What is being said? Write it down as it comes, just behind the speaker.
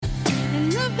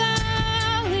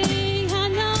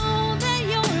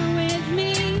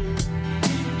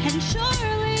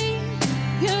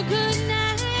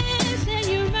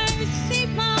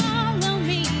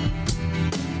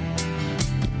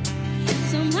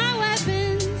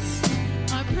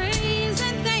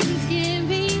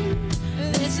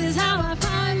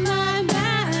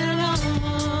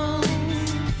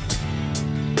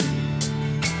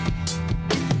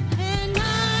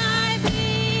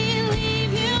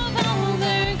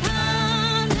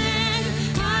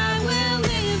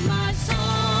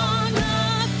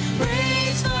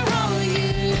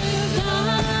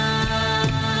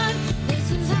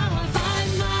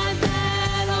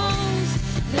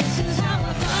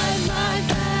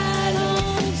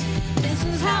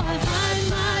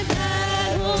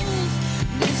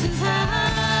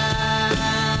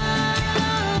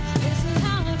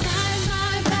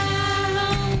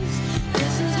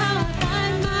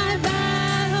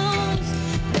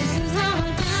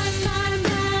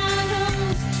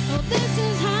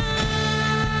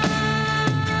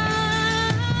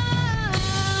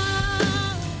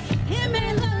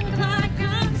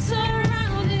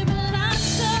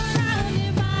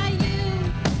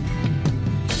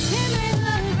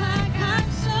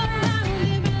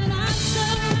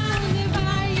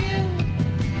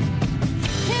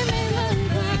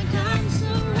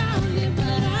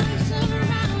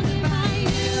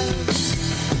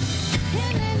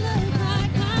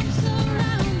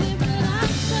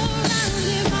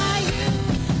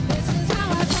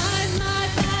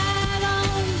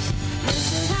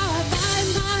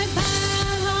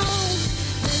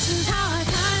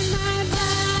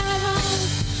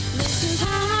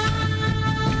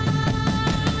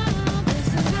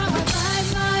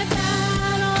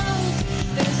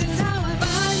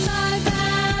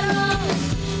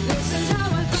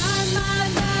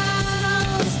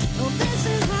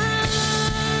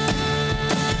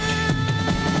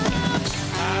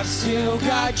still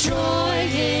got joy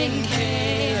in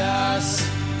chaos.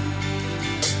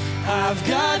 I've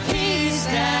got peace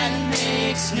that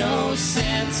makes no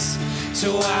sense,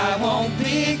 so I won't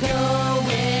be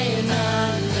going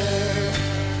under.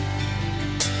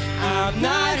 I'm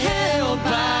not held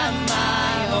by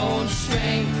my own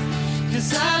strength,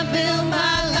 'cause I built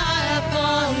my life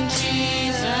on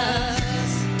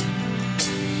Jesus,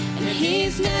 and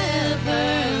He's never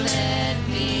let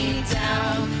me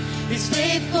down. He's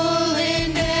faithful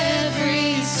in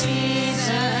every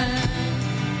season,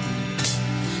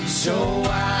 so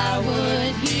why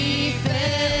would He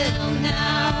fail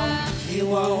now? He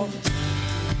won't.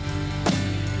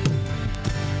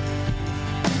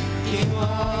 He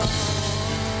won't.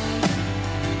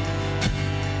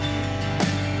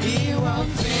 He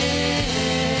won't fail.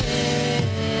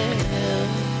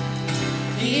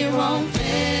 He won't fail.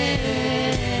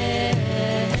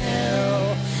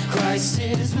 Christ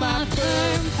is my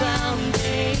firm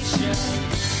foundation,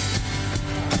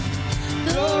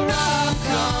 the rock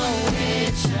on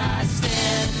which I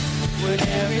stand when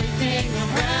everything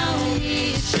around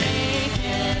me's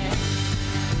shaking.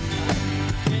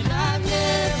 And I've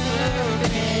never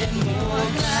been more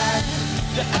glad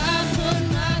that I put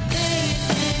my faith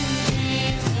in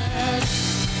Jesus,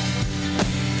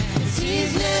 'cause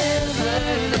He's never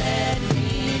let me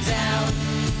down.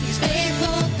 He's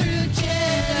faithful through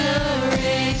generations,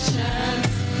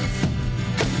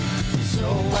 so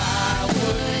why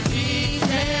would He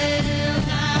fail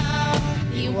now?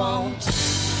 He won't.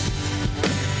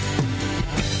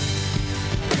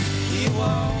 He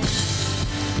won't.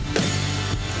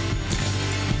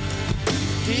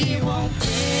 He won't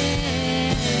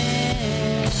fail.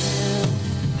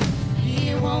 He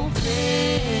won't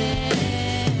fail.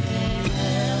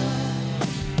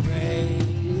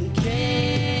 Rain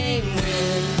came,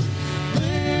 wind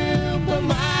blew, but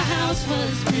my house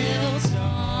was built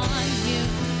on You.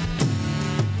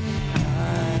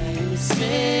 I'm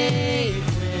safe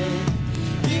with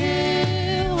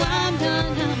You. I'm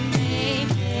gonna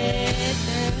make it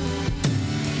through.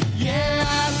 Yeah,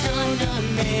 I'm gonna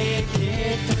make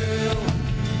it through,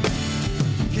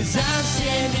 'cause I'm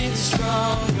standing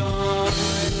strong on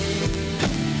You.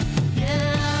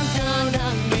 Yeah, I'm gonna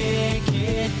make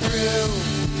it through,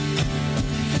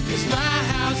 'cause my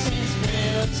house is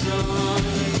built on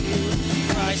You.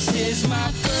 Christ is my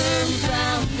firm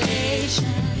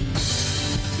foundation,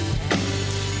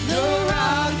 the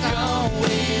rock on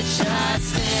which I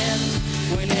stand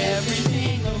when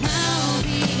everything around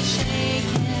me is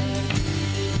shaking.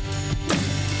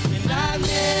 And I've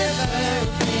never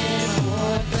been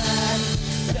more glad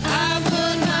that I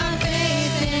put my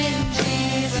faith in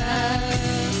Jesus,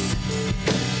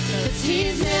 'cause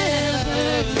He's never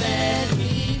let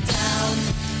me down.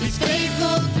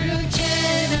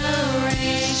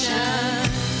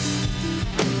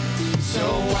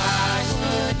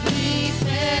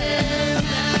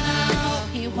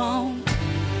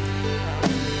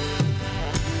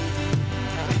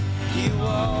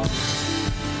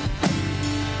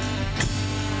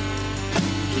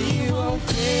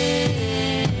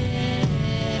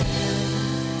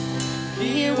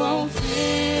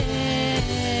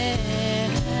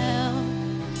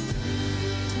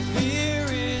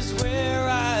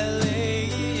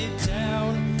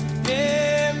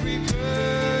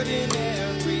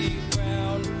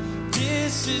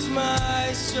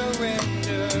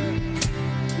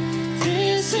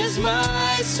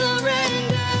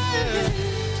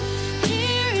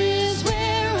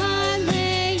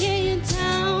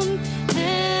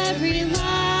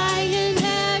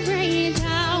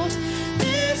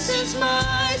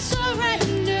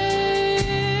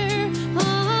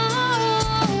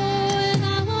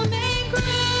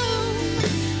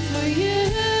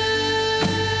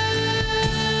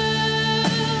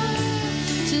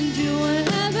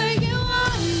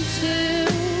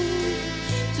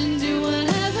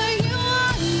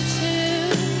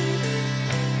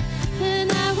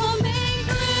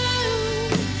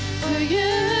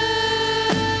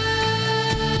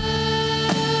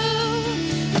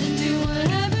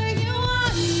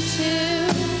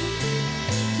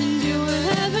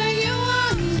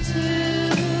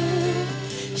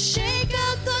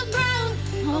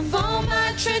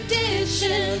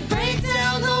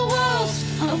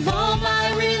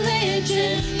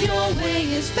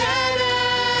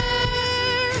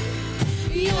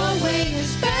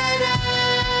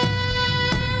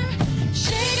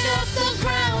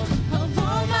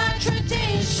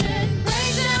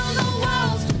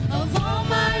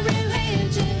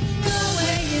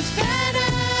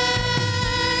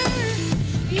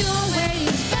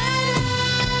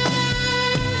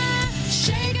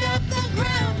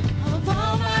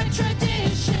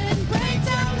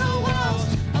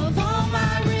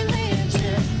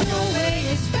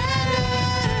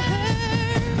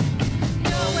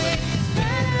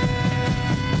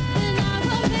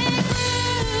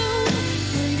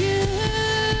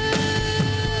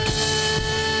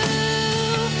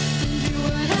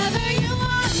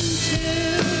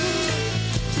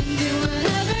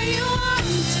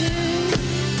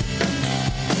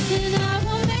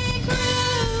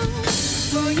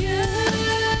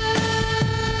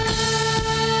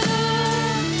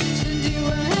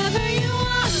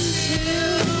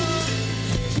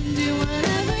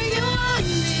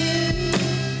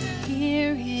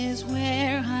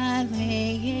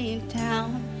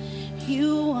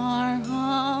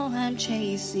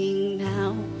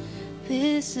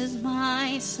 is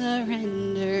my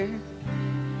surrender.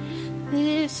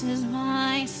 This is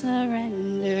my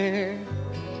surrender.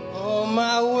 Oh,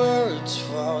 my words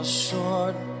fall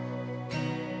short.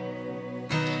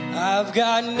 I've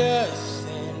got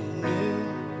nothing new.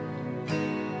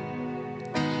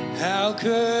 How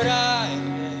could I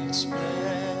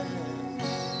express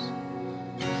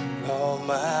all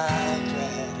my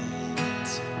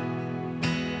gratitude?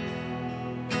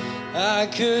 I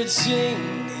could sing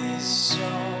these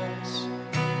songs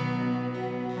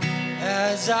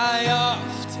as I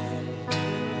often do,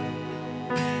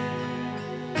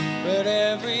 but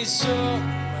every song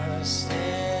must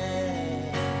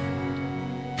end,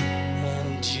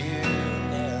 and you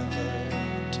never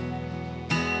do.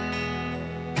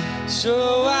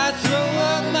 So I throw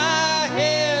up my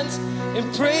hands and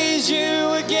praise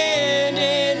you again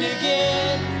and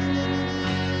again,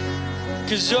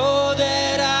 'cause all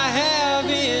that I have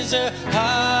is a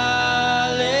hallelujah,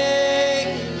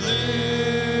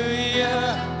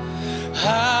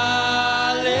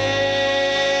 hallelujah.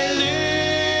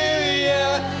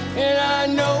 And I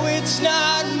know it's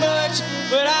not much,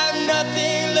 but I've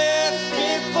nothing left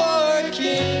before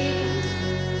King,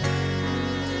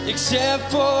 except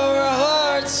for a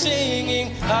heart singing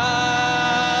hallelujah,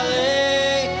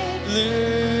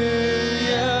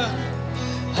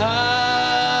 hallelujah.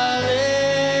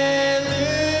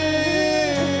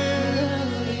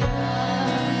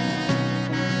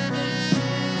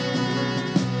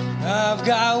 I've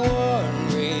got one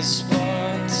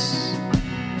response.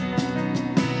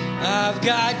 I've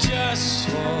got just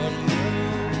one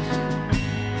move.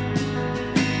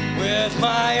 With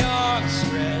my arms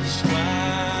stretched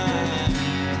wide,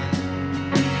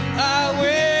 I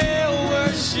will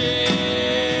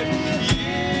worship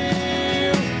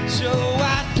you. So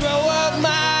I throw up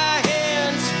my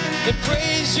hands and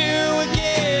praise you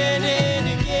again and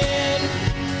again,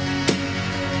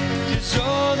 'cause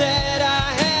all that I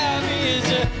have is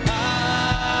a hallelujah,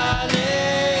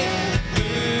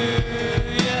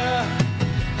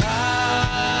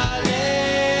 hallelujah.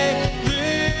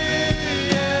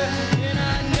 And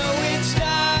I know it's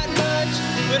not much,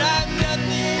 but I've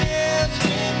nothing else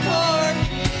before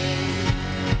me,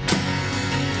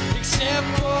 except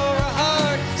for a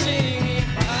heart singing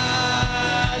hallelujah,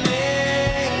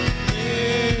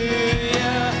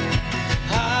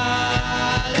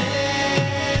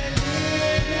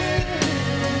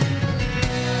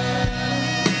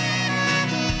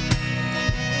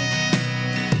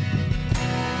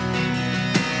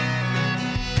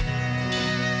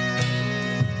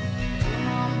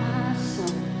 My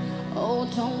son, oh,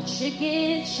 don't you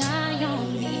get shy on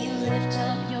me. Lift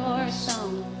up your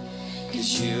song, 'cause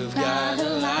you've got a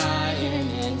lion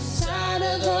inside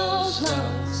of those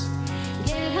lungs.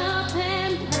 Get up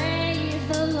and praise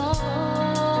the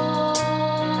Lord.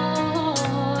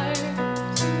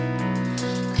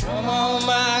 Come on,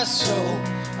 my soul.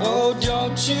 Oh,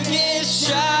 don't you get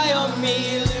shy on me.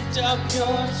 Lift up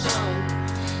your song,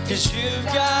 'cause you've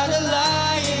got a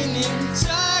lion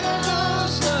inside of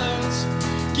those lungs.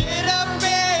 Get up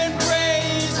and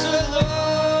praise the Lord.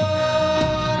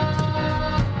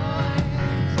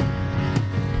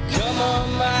 Come on,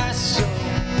 my soul.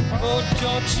 Oh,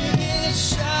 don't you get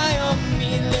shy on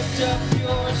me. Lift up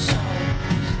your song,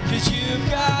 'cause you've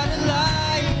got a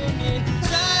lion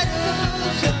inside of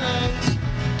those lungs.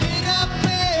 Get up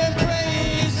and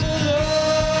praise the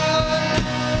Lord.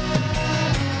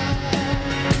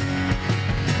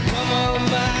 Come on,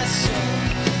 my soul.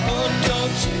 Oh,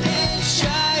 don't you get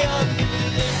shy on me.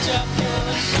 Lift up your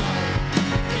song,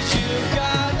 'cause you've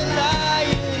got a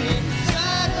lion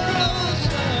inside of those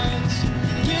lungs.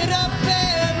 Get up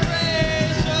and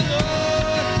praise the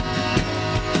Lord.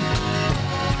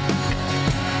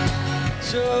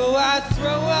 So I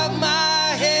throw up my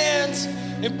hands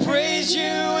and praise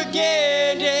you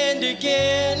again and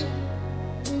again,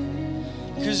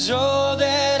 'cause all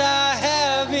that I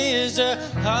have is a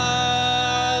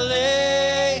hallelujah,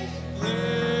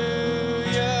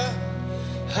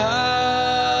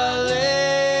 hallelujah.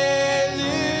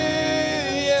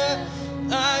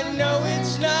 I know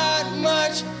it's not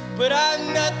much, but I've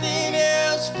nothing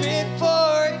else fit for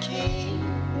a king,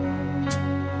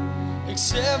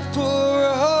 except for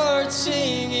a heart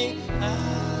singing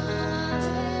hallelujah.